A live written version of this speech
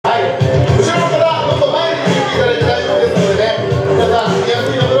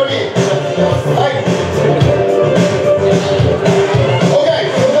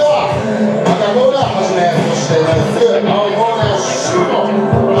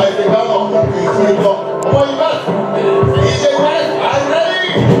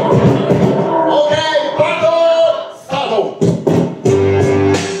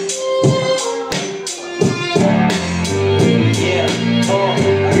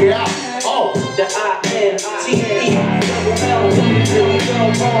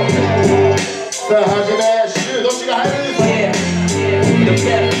さあ、はじめ、シュどっちが入るんです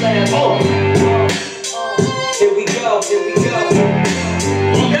か？ Here we go, here we go.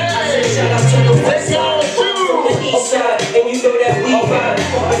 I say shout out to the west side, from the east side, and you know that we ride.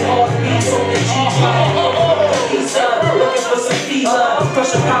 Open hard beats on the G-Drive. East side, looking for some feline,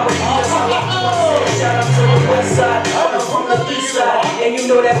 crushing power, that's how I do it. Shout out to the west side, I'm from the east side, and you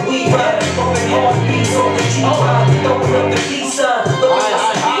know that we ride. Open hard beats on the G-Drive, throwing up the peace sign, looking for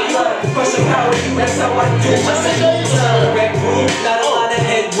some feline, crushing power, that's how I do it. Red room, not a lot of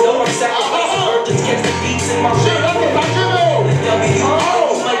headroom, I'm sacrificing virgins, catch the beats in my shit. W,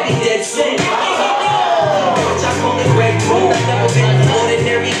 you might be dead soon. Bitch, I call it red room. I've never been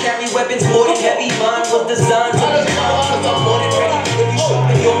ordinary. Carry weapons more than heavy. Mine was designed to be I'm more than ready. If you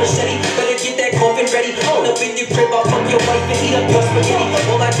sharpen your machete, better get that coffin ready. Run up in your crib, I'll fuck your wife and eat up your spaghetti.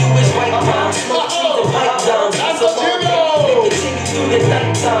 All I do is write rhymes, smoke trees and pipe down. So long, they continue through the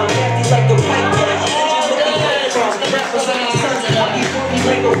nighttime. Acting like a pipe down. Rappers on these sons, I'll be working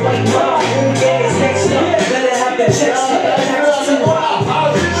like a white mom. Yeah, it's next up. Better have the checks.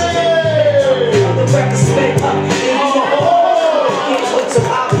 Rappers spit up, can't put some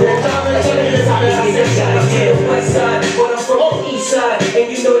opera. West side, but I'm from the east side, and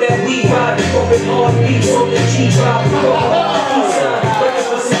you know that we ride. Open hard beats on the G-Drive. East side, looking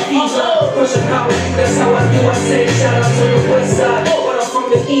for some feline, crushing power, that's how I do. I say shout out to the west side, but I'm from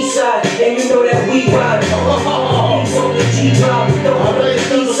the east side, and you know that we ride. Open hard beats on the G-Drive.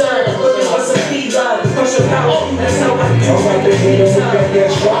 East side, looking for some feline, crushing power, that's how I do.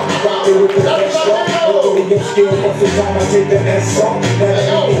 Your skill, most of the time I take the S off.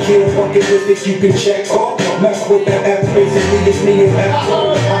 Now I kill, fucking with it, you can check off. Mess with the F, basically it's me and F. I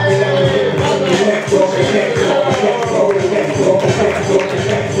mean, I'm a neck,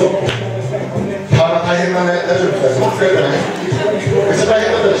大変だね、大丈夫ですか？疲れたね。めっちゃ大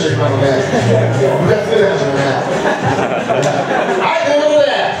変だったでしょ、今のね。むかつくでしょうね。はい、ということ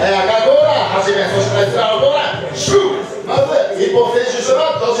で、赤コーナーはじめ、そしてレスラーコーナー、シュー。まず、一本選手した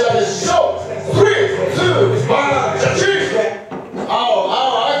らどちらでしょう？ 3、2、1、ジャッジ！青、赤、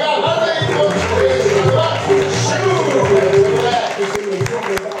まず一本選手したらシューということで、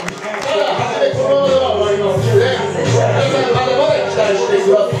ただ、はじめこのままでは終わりますので、皆さんまだまだ期待して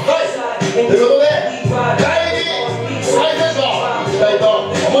ください。ということで、第2再選手といきたいと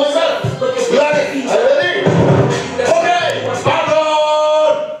思います。うわね、はい、レディー、OK、スタート！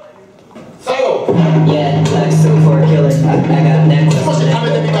スタート！ Yeah, like so for a killer, I got next. 少し食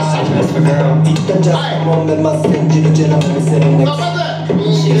べてみました。はい。まず、インセン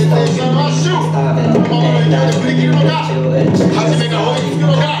ションマッシュ。この勢いで振り切るのか、はじめが追いつく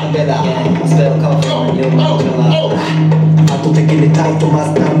のか。圧倒的にタイトマ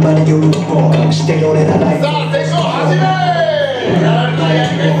スタンバリ夜のボールしてよれならい。さあ、セクションはじめ。やられたや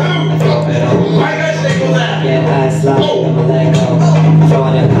り返す。毎回していこうぜ。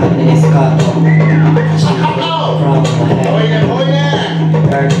おいね、おいね。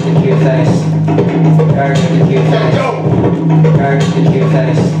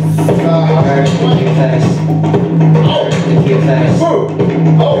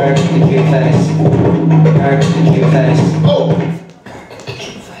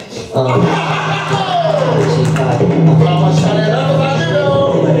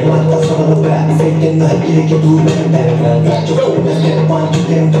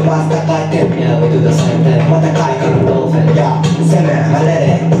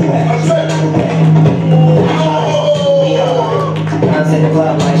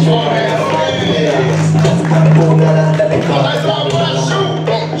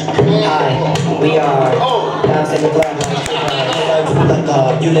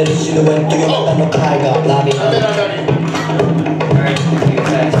揺れるシルエット夜中の海がラビット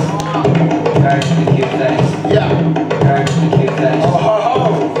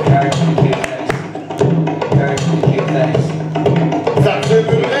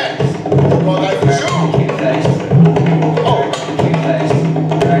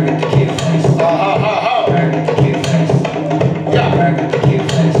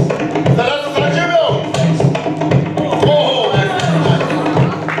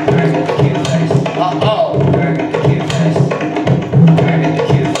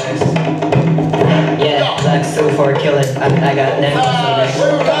I got next.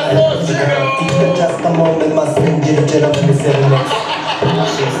 Just a moment, must send you to gentlemen to sit in it.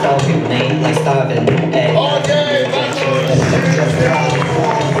 She's stalking me like starving. Okay,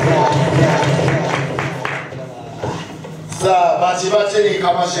 さあ、バチバチに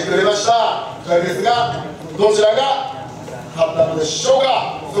かましてくれました。ですが、どちらが勝ったのでしょう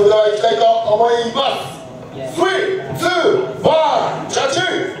か。それでは行きたいと思います。3、2、1、ジャッジ。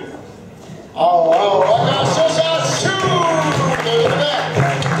青、赤。